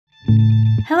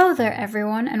Hello there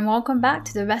everyone, and welcome back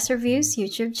to the Best Reviews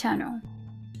YouTube channel.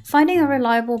 Finding a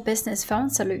reliable business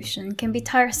phone solution can be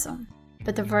tiresome,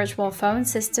 but the virtual phone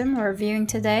system we're reviewing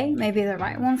today may be the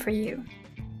right one for you.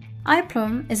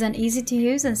 iPlum is an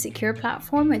easy-to-use and secure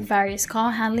platform with various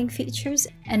call handling features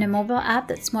and a mobile app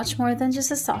that's much more than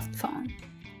just a soft phone.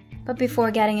 But before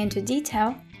getting into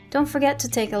detail, don't forget to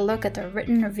take a look at the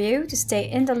written review to stay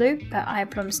in the loop about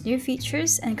iPlum's new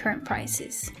features and current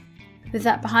prices. With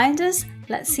that behind us,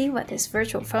 let's see what this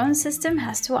virtual phone system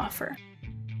has to offer.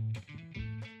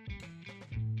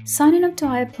 Signing up to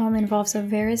iPlum involves a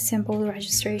very simple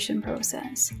registration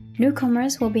process.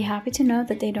 Newcomers will be happy to know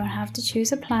that they don't have to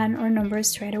choose a plan or number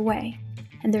straight away,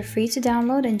 and they're free to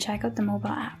download and check out the mobile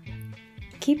app.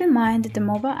 Keep in mind that the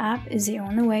mobile app is the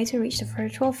only way to reach the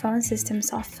virtual phone system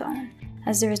soft phone,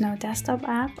 as there is no desktop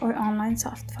app or online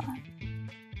soft phone.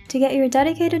 To get your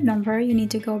dedicated number, you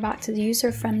need to go back to the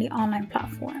user-friendly online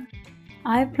platform.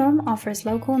 iPlum offers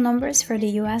local numbers for the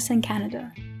US and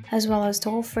Canada, as well as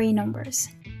toll-free numbers.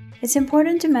 It's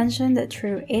important to mention that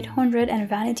True 800 and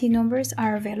Vanity numbers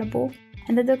are available,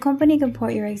 and that the company can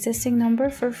port your existing number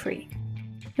for free.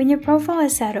 When your profile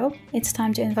is set up, it's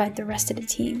time to invite the rest of the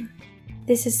team.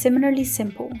 This is similarly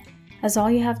simple, as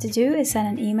all you have to do is send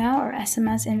an email or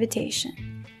SMS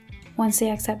invitation. Once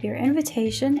they accept your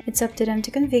invitation, it's up to them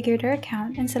to configure their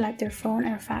account and select their phone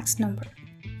or fax number.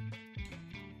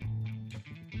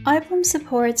 iPlum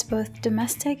supports both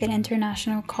domestic and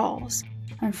international calls.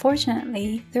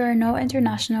 Unfortunately, there are no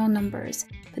international numbers,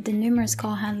 but the numerous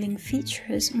call handling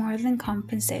features more than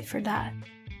compensate for that.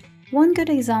 One good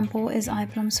example is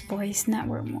iPlum's Voice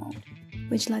Network Mode,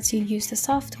 which lets you use the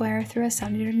software through a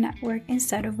cellular network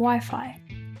instead of Wi-Fi.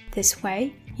 This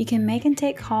way, you can make and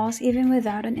take calls even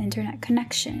without an internet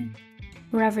connection.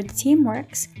 Wherever the team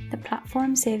works, the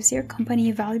platform saves your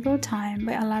company valuable time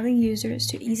by allowing users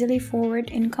to easily forward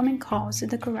incoming calls to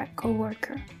the correct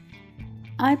coworker.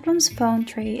 iPlum's phone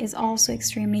tray is also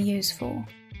extremely useful.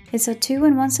 It's a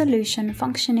two-in-one solution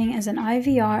functioning as an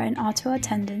IVR and auto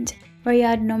attendant, where you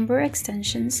add number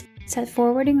extensions, set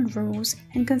forwarding rules,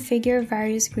 and configure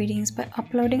various greetings by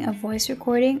uploading a voice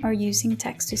recording or using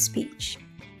text-to-speech.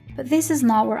 But this is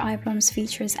not where iPlum's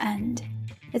features end.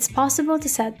 It's possible to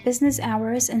set business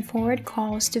hours and forward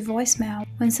calls to voicemail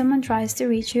when someone tries to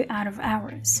reach you out of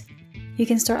hours. You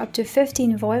can store up to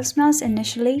 15 voicemails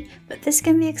initially, but this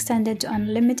can be extended to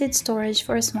unlimited storage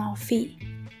for a small fee.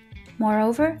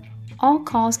 Moreover, all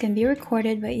calls can be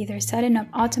recorded by either setting up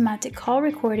automatic call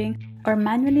recording or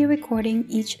manually recording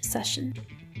each session.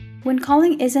 When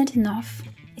calling isn't enough,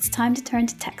 it's time to turn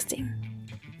to texting.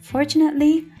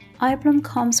 Fortunately, iPlum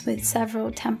comes with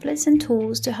several templates and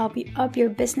tools to help you up your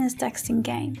business texting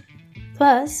game.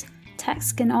 Plus,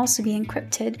 text can also be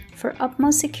encrypted for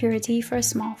utmost security for a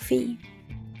small fee.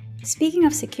 Speaking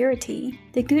of security,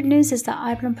 the good news is that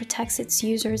iPlum protects its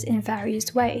users in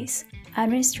various ways.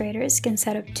 Administrators can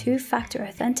set up two-factor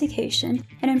authentication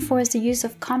and enforce the use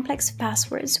of complex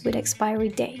passwords with expiry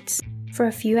dates. For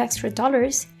a few extra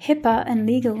dollars, HIPAA and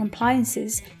legal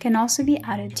compliances can also be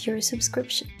added to your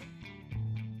subscription.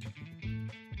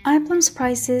 iPlum's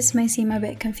prices may seem a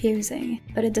bit confusing,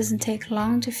 but it doesn't take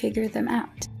long to figure them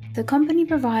out. The company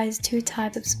provides two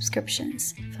types of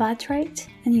subscriptions, flat rate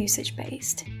and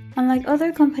usage-based. Unlike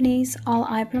other companies, all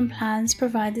iPlum plans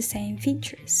provide the same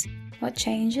features. What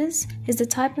changes is the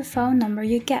type of phone number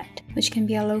you get, which can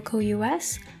be a local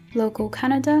US, local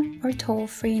Canada, or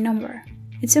toll-free number.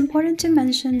 It's important to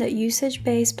mention that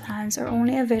usage-based plans are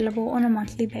only available on a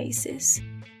monthly basis,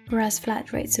 whereas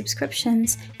flat-rate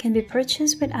subscriptions can be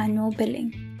purchased with annual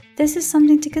billing. This is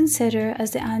something to consider,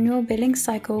 as the annual billing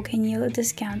cycle can yield a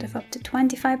discount of up to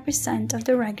 25% of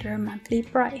the regular monthly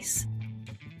price.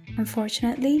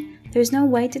 Unfortunately, there's no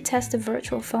way to test the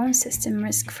virtual phone system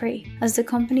risk-free, as the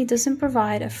company doesn't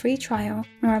provide a free trial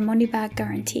nor a money-back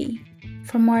guarantee.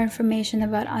 For more information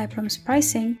about iPlum's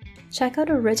pricing, check out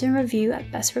a written review at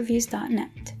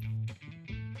bestreviews.net.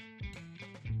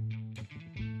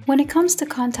 When it comes to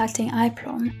contacting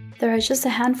iPlum, there are just a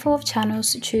handful of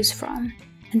channels to choose from,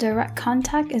 and direct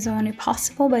contact is only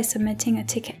possible by submitting a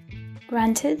ticket.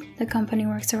 Granted, the company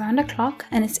works around the clock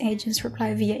and its agents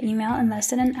reply via email in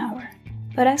less than an hour,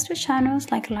 but extra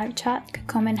channels like live chat could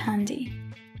come in handy.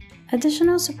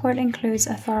 Additional support includes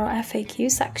a thorough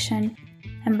FAQ section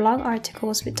and blog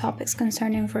articles with topics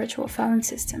concerning virtual phone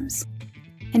systems.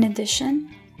 In addition,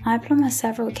 iPlum has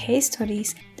several case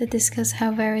studies that discuss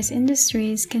how various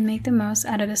industries can make the most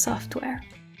out of the software.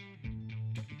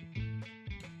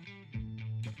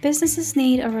 Businesses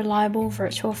need a reliable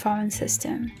virtual phone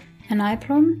system, and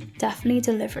iPlum definitely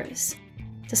delivers.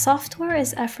 The software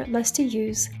is effortless to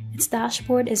use, Its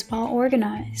dashboard is well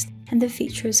organized and the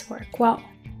features work well.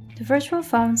 The virtual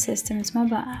phone system's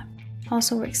mobile app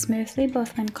also works smoothly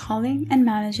both when calling and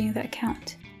managing the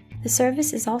account. The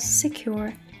service is also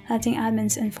secure, letting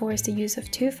admins enforce the use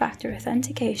of two-factor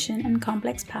authentication and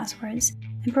complex passwords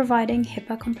and providing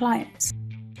HIPAA compliance.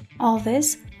 All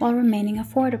this while remaining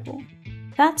affordable.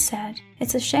 That said,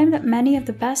 it's a shame that many of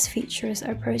the best features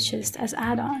are purchased as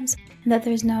add-ons and that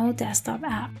there's no desktop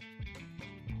app.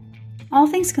 All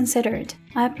things considered,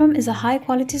 iPlum is a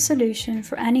high-quality solution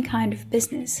for any kind of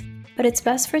business, but it's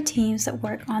best for teams that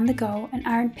work on the go and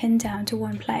aren't pinned down to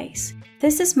one place.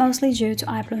 This is mostly due to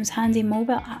iPlum's handy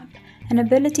mobile app and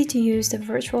ability to use the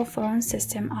virtual phone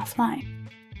system offline.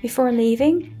 Before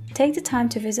leaving, take the time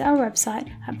to visit our website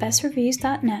at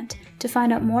bestreviews.net to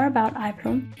find out more about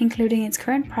iPlum, including its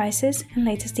current prices and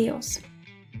latest deals.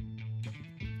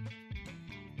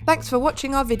 Thanks for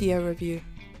watching our video review.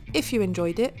 If you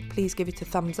enjoyed it, please give it a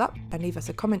thumbs up and leave us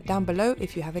a comment down below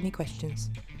if you have any questions.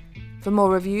 For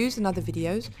more reviews and other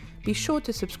videos, be sure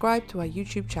to subscribe to our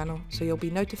YouTube channel so you'll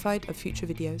be notified of future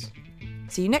videos.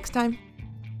 See you next time!